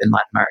thought of in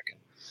Latin America.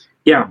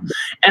 Yeah.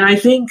 And I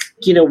think,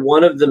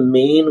 one of the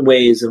main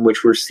ways in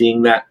which we're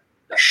seeing that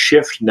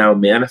shift now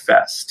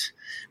manifest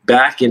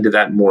back into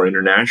that more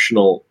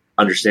international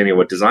understanding of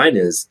what design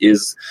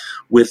is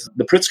with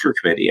the Pritzker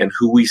Committee and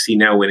who we see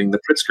now winning the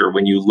Pritzker.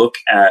 When you look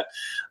at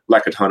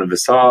Lacatana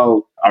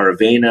Visal,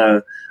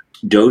 Aravena,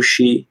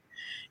 Doshi,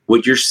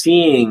 what you're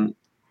seeing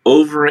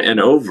over and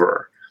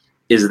over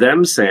is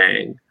them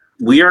saying,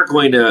 we are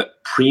going to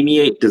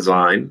premiate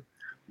design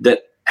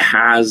that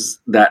has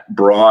that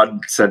broad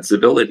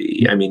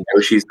sensibility. I mean,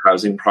 Doshi's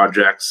housing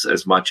projects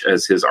as much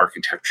as his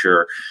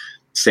architecture.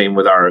 Same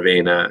with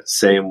Aravena,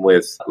 same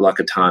with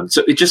Lacatan.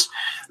 So it just,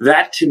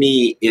 that to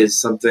me is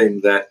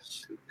something that,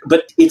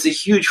 but it's a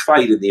huge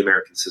fight in the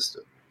American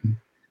system,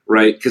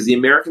 right? Because the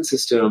American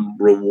system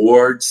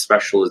rewards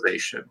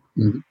specialization.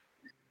 Mm-hmm.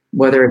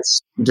 Whether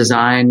it's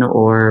design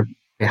or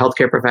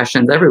healthcare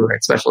professions, everywhere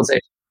it's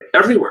specialization.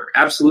 Everywhere,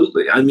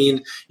 absolutely. I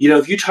mean,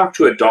 if you talk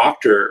to a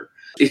doctor,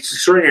 it's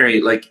extraordinary.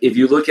 Like if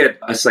you look at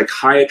a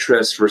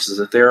psychiatrist versus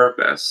a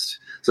therapist,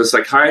 so a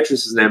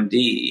psychiatrist is an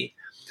MD,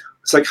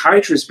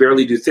 psychiatrists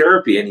barely do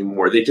therapy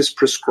anymore. They just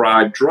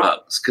prescribe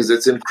drugs because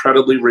it's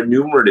incredibly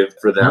remunerative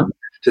for them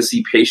to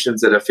see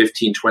patients at a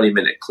 15,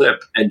 20-minute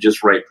clip and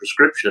just write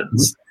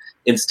prescriptions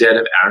instead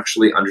of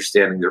actually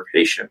understanding their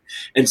patient.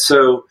 And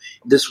so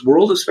this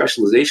world of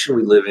specialization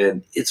we live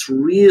in, it's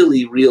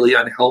really, really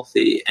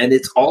unhealthy. And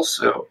it's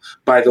also,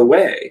 by the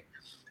way,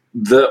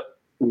 the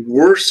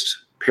worst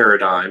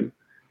paradigm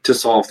to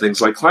solve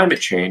things like climate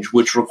change,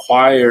 which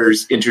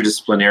requires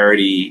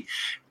interdisciplinarity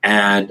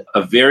and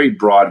a very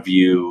broad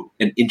view,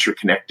 an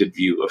interconnected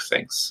view of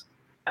things.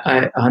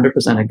 I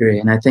 100% agree.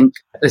 And I think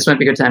this might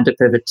be a good time to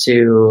pivot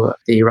to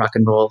the Rock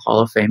and Roll Hall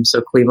of Fame.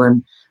 So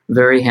Cleveland,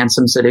 very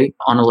handsome city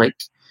on a lake,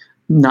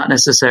 not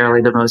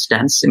necessarily the most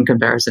dense in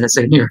comparison to,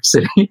 say, New York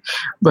City,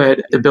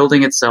 but the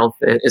building itself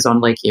is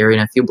on Lake Erie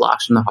and a few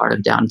blocks from the heart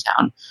of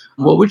downtown.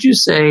 What would you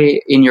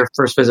say in your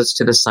first visits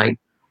to the site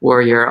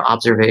were your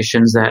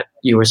observations that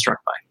you were struck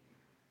by?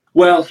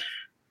 Well,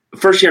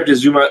 first, you have to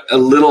zoom out a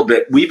little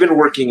bit. We've been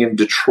working in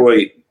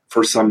Detroit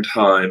for some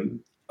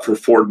time for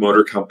Ford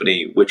Motor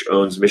Company, which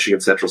owns Michigan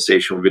Central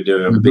Station. We've been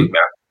doing a big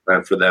master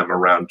plan for them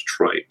around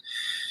Detroit.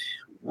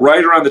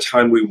 Right around the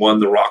time we won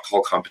the Rock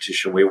Hall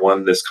competition, we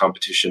won this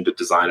competition to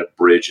design a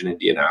bridge in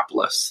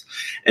Indianapolis.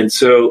 And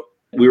so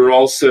we were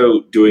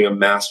also doing a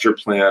master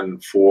plan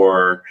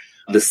for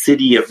the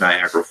city of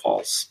Niagara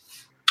Falls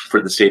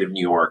for the state of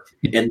New York.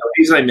 And the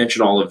reason I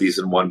mention all of these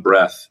in one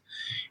breath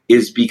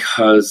is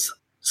because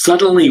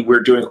suddenly we're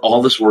doing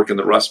all this work in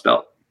the Rust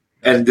Belt.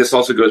 And this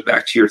also goes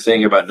back to your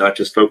thing about not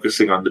just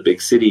focusing on the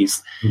big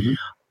cities.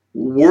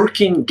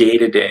 Working day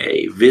to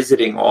day,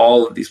 visiting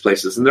all of these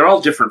places, and they're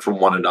all different from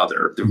one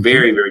another. They're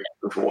very, very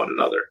different from one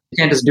another. You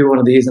can't just do one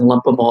of these and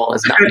lump them all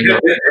as not.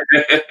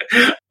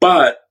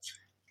 But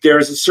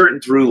there's a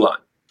certain through line.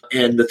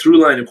 And the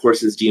through line, of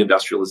course, is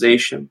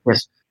deindustrialization,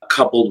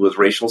 coupled with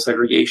racial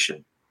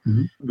segregation.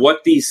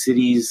 What these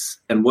cities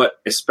and what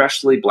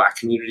especially Black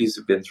communities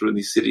have been through in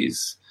these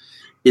cities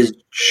is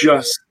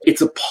just,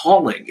 it's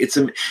appalling.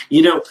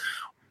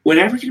 When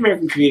African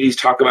American communities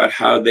talk about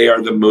how they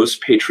are the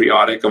most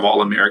patriotic of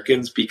all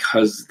Americans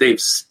because they've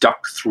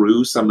stuck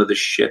through some of the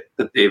shit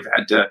that they've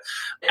had to,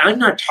 I'm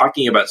not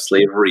talking about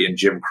slavery and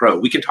Jim Crow.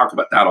 We can talk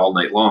about that all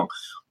night long.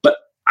 But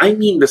I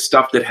mean the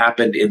stuff that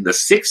happened in the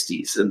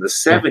 60s and the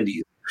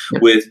 70s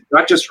with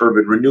not just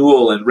urban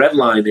renewal and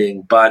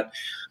redlining, but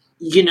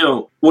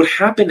what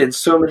happened in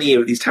so many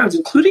of these towns,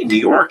 including New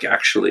York,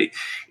 actually,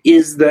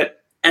 is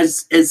that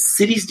as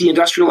cities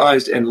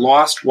deindustrialized and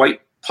lost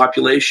white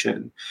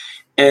population,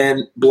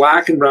 and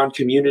Black and brown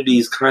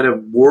communities kind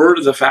of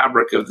were the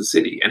fabric of the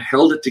city and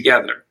held it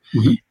together.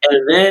 And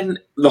then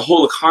the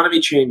whole economy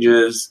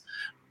changes,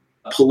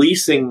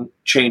 policing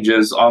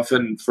changes,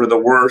 often for the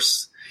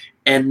worse.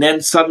 And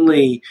then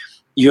suddenly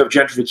you have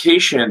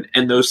gentrification,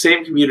 and those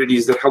same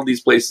communities that held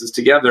these places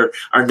together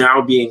are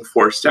now being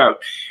forced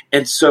out.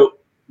 And so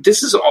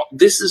this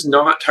is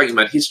not talking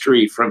about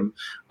history from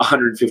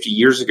 150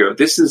 years ago.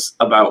 This is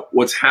about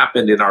what's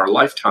happened in our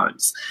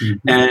lifetimes.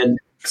 And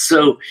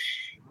so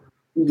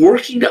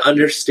working to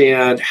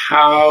understand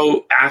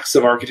how acts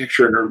of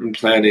architecture and urban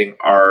planning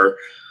are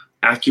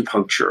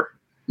acupuncture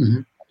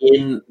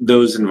in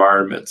those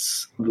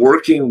environments,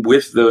 working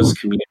with those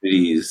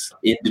communities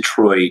in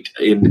Detroit,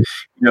 in,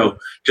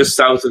 just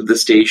south of the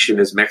station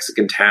is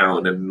Mexican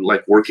Town, and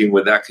like working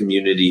with that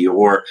community,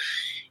 or,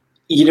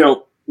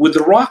 with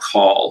the Rock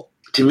Hall,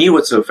 to me,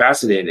 what's so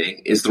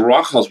fascinating is the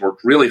Rock Hall's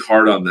worked really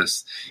hard on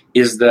this,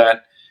 is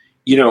that,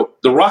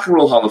 the Rock and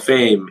Roll Hall of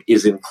Fame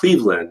is in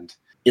Cleveland,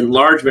 in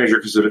large measure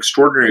because an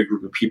extraordinary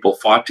group of people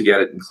fought to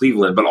get it in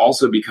Cleveland, but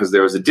also because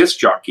there was a disc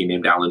jockey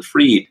named Alan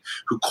Freed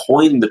who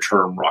coined the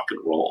term rock and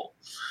roll.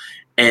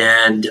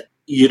 And,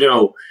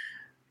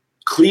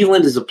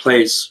 Cleveland is a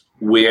place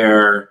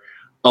where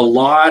a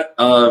lot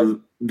of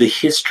the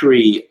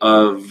history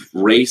of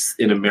race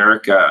in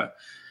America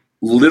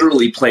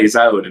literally plays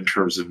out in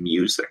terms of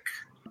music.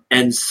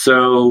 And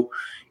so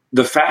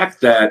the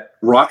fact that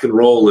rock and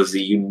roll is a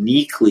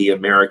uniquely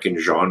American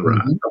genre,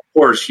 of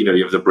course,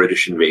 you have the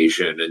British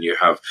invasion, and you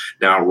have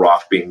now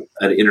rock being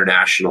an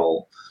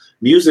international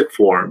music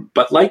form.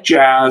 But like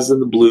jazz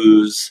and the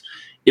blues,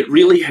 it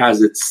really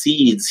has its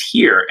seeds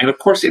here. And of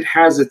course, it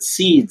has its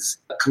seeds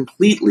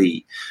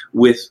completely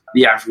with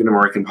the African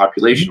American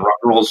population. Rock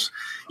and roll's,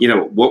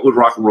 what would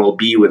rock and roll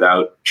be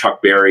without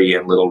Chuck Berry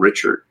and Little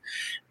Richard?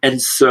 And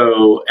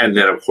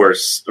then of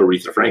course,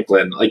 Aretha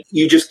Franklin, like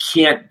you just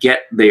can't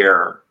get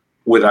there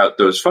without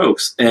those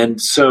folks.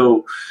 And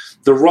so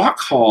the Rock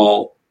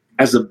Hall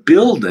as a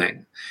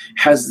building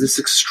has this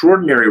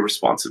extraordinary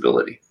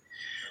responsibility.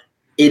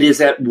 It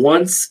is at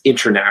once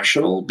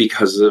international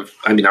because of,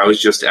 I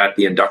was just at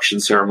the induction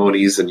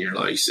ceremonies and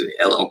you see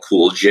LL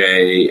Cool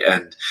J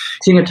and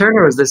Tina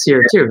Turner was this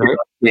year too, right?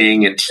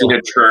 And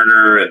Tina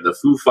Turner and the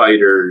Foo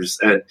Fighters.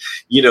 And,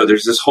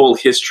 there's this whole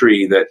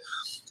history that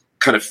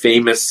kind of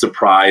famous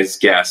surprise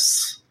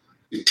guests.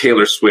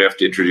 Taylor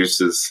Swift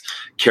introduces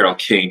Carole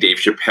King, Dave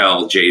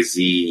Chappelle,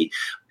 Jay-Z,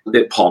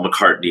 Paul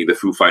McCartney, the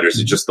Foo Fighters.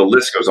 And just the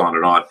list goes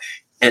on.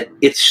 And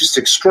it's just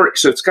extraordinary.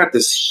 So it's got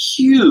this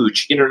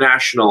huge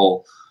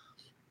international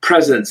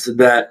presence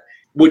that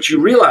what you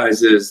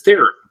realize is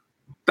there are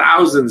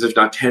thousands, if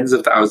not tens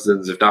of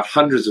thousands, if not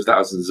hundreds of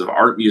thousands of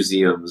art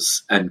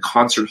museums and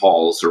concert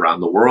halls around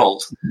the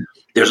world.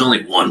 There's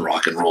only one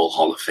Rock and Roll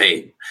Hall of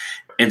Fame.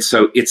 And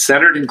so it's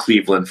centered in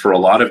Cleveland for a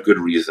lot of good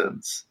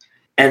reasons.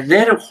 And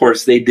then, of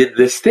course, they did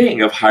this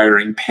thing of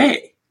hiring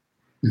Pei.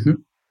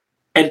 Mm-hmm.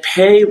 And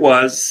Pei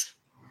was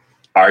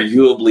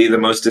arguably the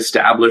most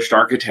established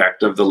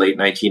architect of the late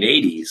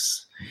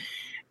 1980s.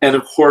 And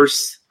of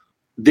course,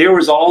 there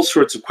was all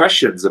sorts of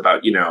questions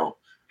about,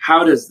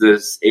 how does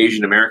this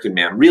Asian American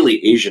man,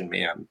 really Asian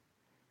man,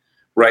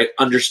 right,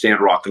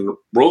 understand rock and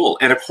roll?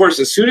 And of course,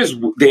 as soon as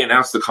they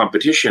announced the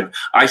competition,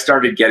 I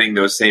started getting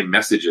those same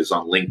messages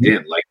on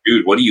LinkedIn, like,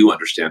 dude, what do you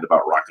understand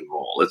about rock and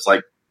roll? It's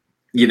like,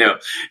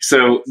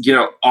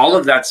 all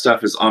of that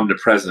stuff is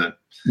omnipresent.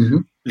 Mm-hmm.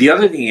 The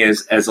other thing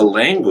is, as a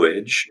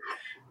language,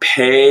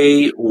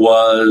 Pei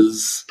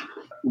was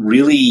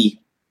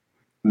really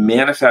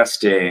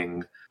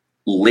manifesting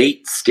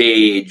late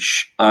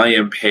stage I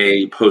am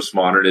Pei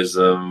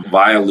postmodernism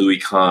via Louis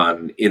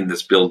Kahn in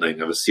this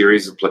building of a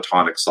series of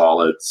platonic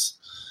solids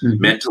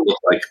meant to look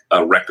like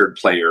a record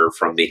player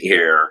from the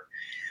air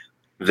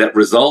that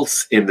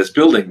results in this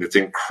building that's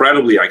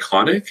incredibly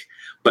iconic,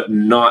 but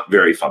not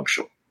very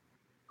functional.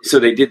 So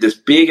they did this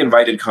big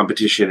invited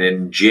competition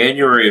in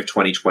January of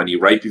 2020,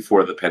 right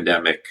before the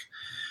pandemic.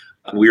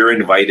 We were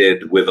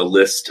invited with a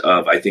list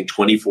of, I think,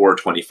 24 or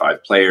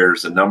 25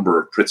 players, a number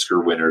of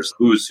Pritzker winners,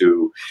 who's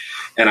who.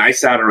 And I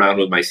sat around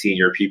with my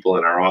senior people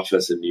in our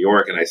office in New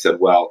York, and I said,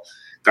 well,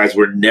 guys,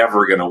 we're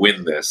never going to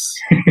win this.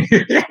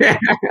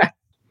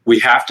 We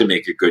have to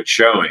make a good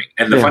showing.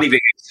 And the funny thing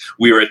is,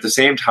 we were at the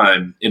same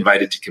time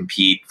invited to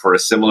compete for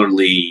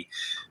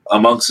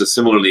amongst a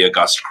similarly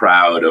august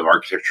crowd of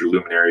architecture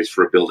luminaries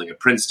for a building at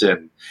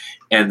Princeton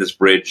and this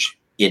bridge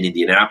in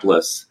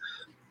Indianapolis.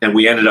 And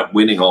we ended up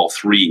winning all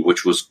three,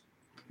 which was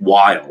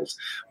wild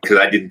because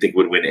I didn't think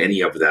we'd win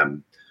any of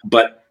them.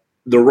 But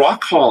the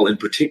Rock Hall in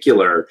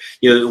particular,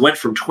 it went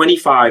from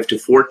 25 to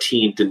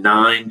 14 to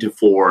 9 to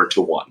 4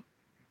 to 1.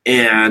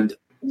 And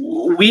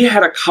we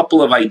had a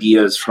couple of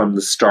ideas from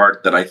the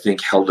start that I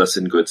think held us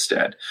in good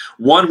stead.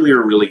 One, we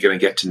were really going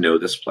to get to know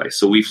this place.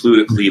 So we flew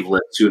to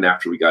Cleveland soon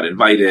after we got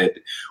invited.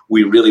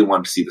 We really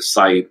wanted to see the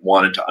site,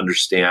 wanted to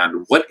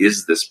understand, what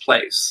is this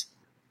place?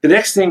 The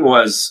next thing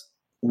was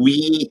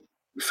we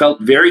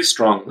felt very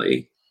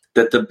strongly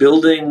that the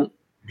building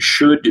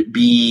should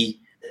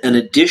be an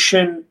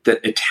addition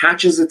that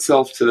attaches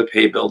itself to the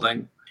Pei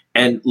building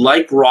and,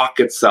 like rock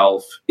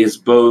itself, is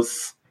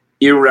both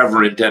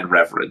irreverent and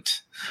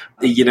reverent,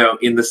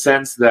 in the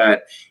sense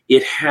that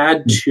it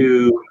had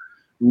to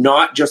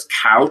not just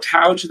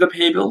kowtow to the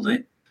Pei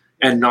building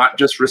and not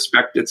just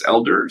respect its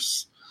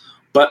elders,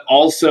 but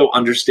also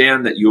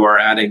understand that you are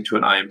adding to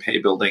an I am Pei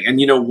building. And,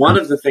 one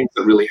of the things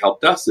that really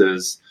helped us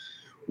is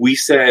we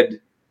said,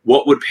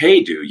 what would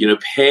Pei do?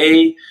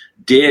 Pei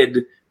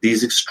did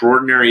these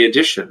extraordinary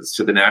additions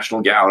to the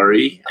National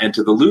Gallery and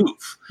to the Louvre.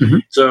 Mm-hmm.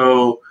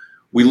 So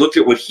we looked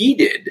at what he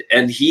did,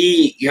 and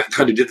he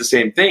kind of did the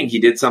same thing. He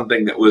did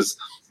something that was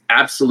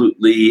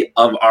absolutely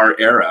of our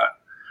era,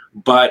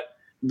 but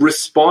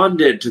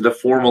responded to the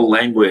formal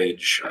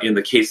language. In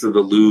the case of the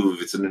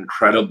Louvre, it's an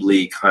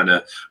incredibly kind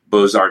of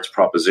Beaux-Arts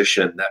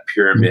proposition, that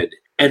pyramid,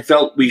 and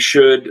felt we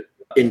should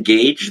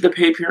engage the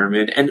Pei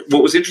pyramid. And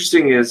what was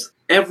interesting is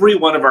every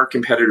one of our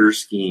competitor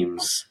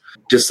schemes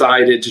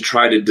decided to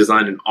try to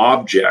design an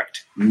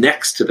object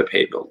next to the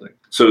Pei building.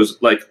 So it was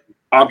like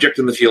object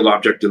in the field,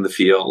 object in the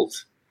field.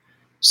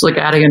 It's like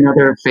adding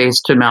another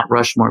face to Mount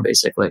Rushmore,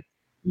 basically.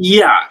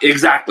 Yeah,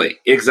 exactly.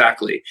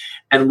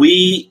 And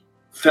we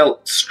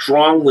felt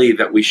strongly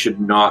that we should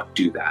not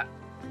do that.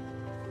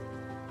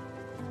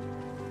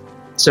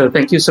 So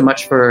thank you so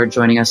much for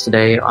joining us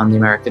today on the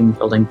American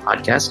Building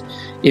Podcast.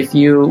 If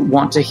you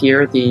want to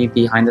hear the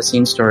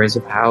behind-the-scenes stories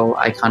of how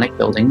iconic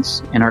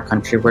buildings in our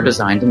country were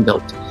designed and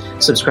built,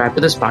 Subscribe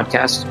to this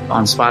podcast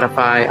on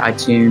Spotify,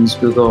 iTunes,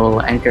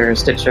 Google, Anchor,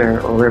 Stitcher,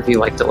 or wherever you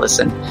like to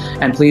listen.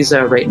 And please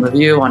rate and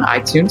review on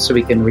iTunes so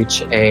we can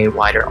reach a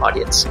wider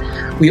audience.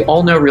 We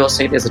all know real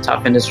estate is a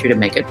tough industry to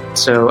make it.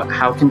 So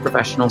how can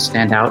professionals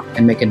stand out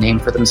and make a name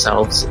for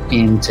themselves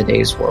in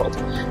today's world?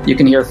 You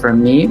can hear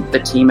from me, the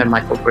team, and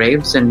Michael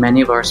Graves, and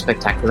many of our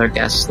spectacular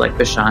guests like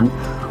Vishaan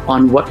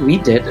on what we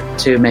did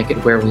to make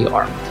it where we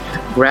are.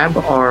 Grab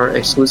our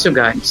exclusive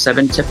guide,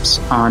 7 tips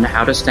on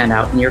how to stand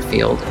out in your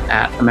field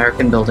at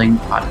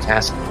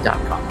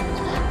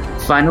AmericanBuildingPodcast.com.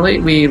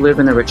 Finally, we live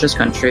in the richest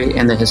country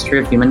in the history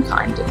of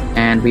humankind,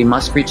 and we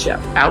must reach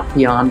out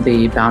beyond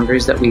the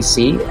boundaries that we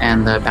see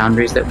and the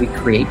boundaries that we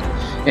create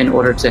in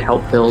order to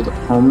help build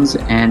homes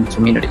and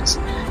communities.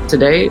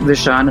 Today,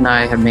 Vishaan and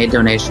I have made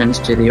donations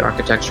to the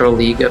Architectural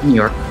League of New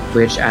York,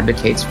 which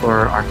advocates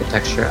for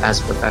architecture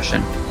as a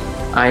profession.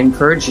 I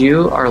encourage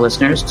you, our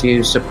listeners,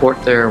 to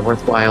support their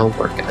worthwhile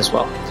work as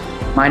well.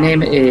 My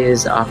name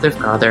is Atif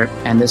Kader,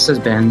 and this has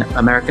been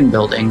American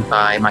Building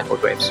by Michael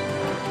Graves.